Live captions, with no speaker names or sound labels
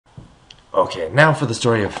Okay, now for the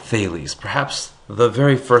story of Thales, perhaps the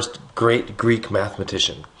very first great Greek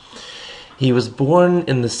mathematician. He was born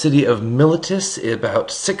in the city of Miletus about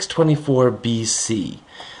 624 BC.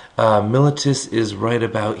 Miletus is right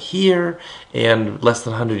about here, and less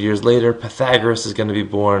than 100 years later, Pythagoras is going to be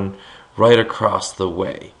born right across the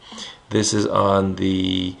way. This is on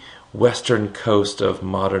the western coast of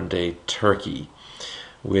modern-day Turkey,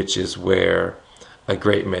 which is where a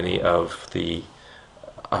great many of the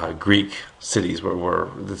Greek cities were.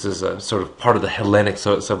 This is a sort of part of the Hellenic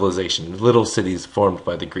civilization, little cities formed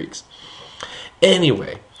by the Greeks.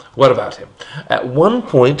 Anyway, what about him? At one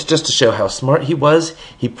point, just to show how smart he was,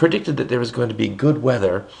 he predicted that there was going to be good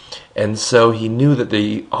weather, and so he knew that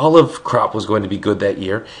the olive crop was going to be good that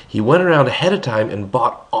year. He went around ahead of time and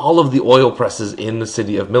bought all of the oil presses in the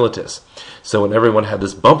city of Miletus. So when everyone had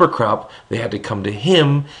this bumper crop, they had to come to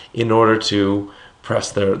him in order to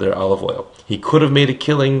press their olive oil. He could have made a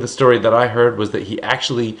killing. The story that I heard was that he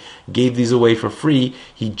actually gave these away for free.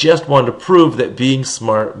 He just wanted to prove that being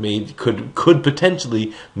smart could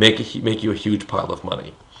potentially make you a huge pile of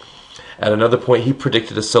money. At another point, he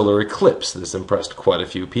predicted a solar eclipse. This impressed quite a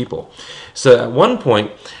few people. So at one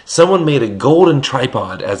point, someone made a golden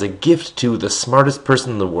tripod as a gift to the smartest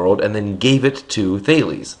person in the world and then gave it to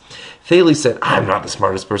Thales. Thales said, I'm not the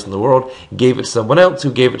smartest person in the world, gave it to someone else,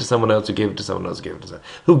 who gave it to someone else, who gave it to someone else,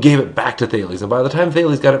 who gave it back to Thales. And by the time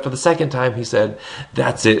Thales got it for the second time, he said,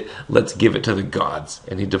 that's it, let's give it to the gods.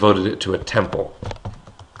 And he devoted it to a temple.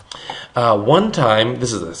 One time,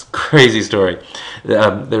 this is this crazy story,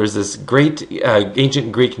 there was this great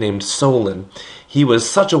ancient Greek named Solon. He was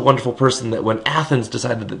such a wonderful person that when Athens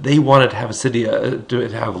decided that they wanted to have a city to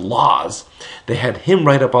have laws, they had him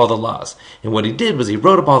write up all the laws. And what he did was he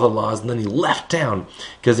wrote up all the laws and then he left town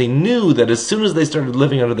because he knew that as soon as they started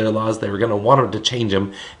living under their laws, they were going to want him to change them,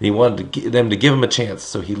 and he wanted them to give him a chance.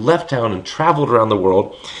 So he left town and traveled around the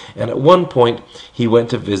world, and at one point he went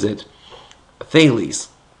to visit Thales.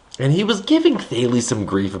 And he was giving Thales some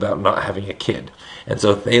grief about not having a kid. And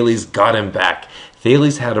so Thales got him back.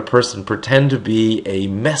 Thales had a person pretend to be a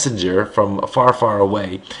messenger from far, far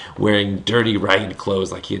away, wearing dirty, ragged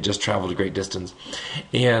clothes like he had just traveled a great distance.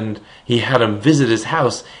 And he had him visit his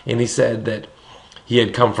house, and he said that he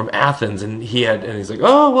had come from Athens, and he's like,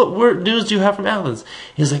 oh, what news do you have from Athens?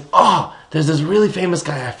 He's like, oh, there's this really famous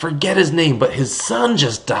guy, I forget his name, but his son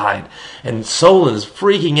just died. And Solon is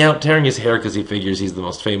freaking out, tearing his hair because he figures he's the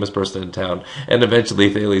most famous person in town. And eventually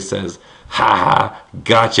Thales says, ha ha,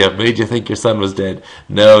 gotcha, made you think your son was dead.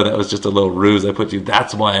 No, that was just a little ruse I put you.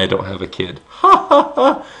 That's why I don't have a kid. Ha ha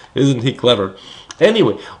ha, isn't he clever?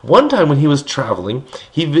 Anyway, one time when he was traveling,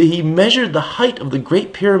 he measured the height of the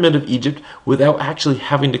Great Pyramid of Egypt without actually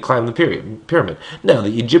having to climb the pyramid. Now,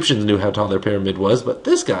 the Egyptians knew how tall their pyramid was, but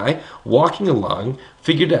this guy, walking along,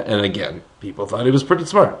 figured out, and again, people thought he was pretty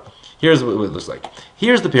smart. Here's what it looks like.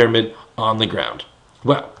 Here's the pyramid on the ground.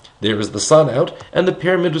 Well, there was the sun out, and the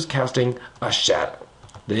pyramid was casting a shadow.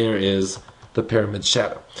 There is the pyramid's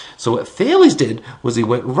shadow. So what Thales did was he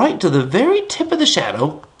went right to the very tip of the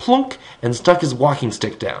shadow, plunk, and stuck his walking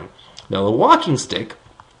stick down. Now the walking stick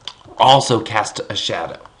also cast a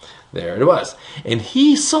shadow. There it was. And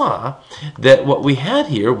he saw that what we had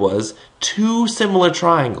here was two similar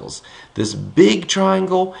triangles. This big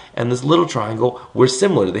triangle and this little triangle were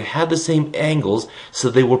similar. They had the same angles, so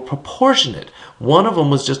they were proportionate. One of them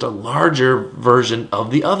was just a larger version of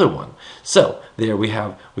the other one. So there we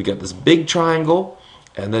got this big triangle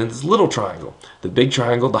and then this little triangle. The big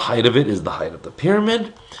triangle, the height of it is the height of the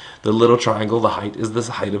pyramid. The little triangle, the height is the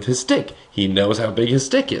height of his stick. He knows how big his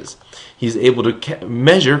stick is. He's able to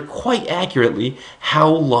measure quite accurately how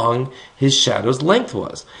long his shadow's length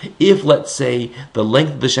was. If, let's say, the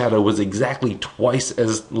length of the shadow was exactly twice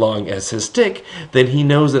as long as his stick, then he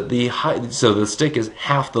knows that the height, so the stick is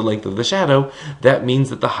half the length of the shadow. That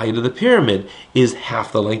means that the height of the pyramid is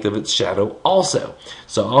half the length of its shadow also.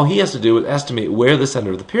 So all he has to do is estimate where the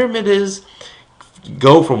center of the pyramid is,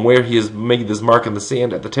 go from where he has made this mark in the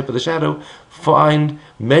sand at the tip of the shadow,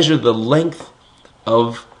 measure the length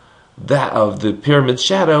of the pyramid's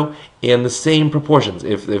shadow in the same proportions.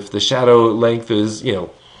 If the shadow length is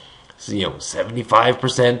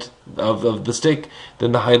 75% of the stick,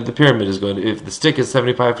 then the height of the pyramid is going to. If the stick is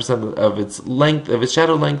 75% of its length, of its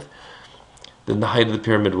shadow length, then the height of the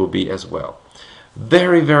pyramid will be as well.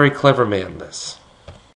 Very, very clever man, this.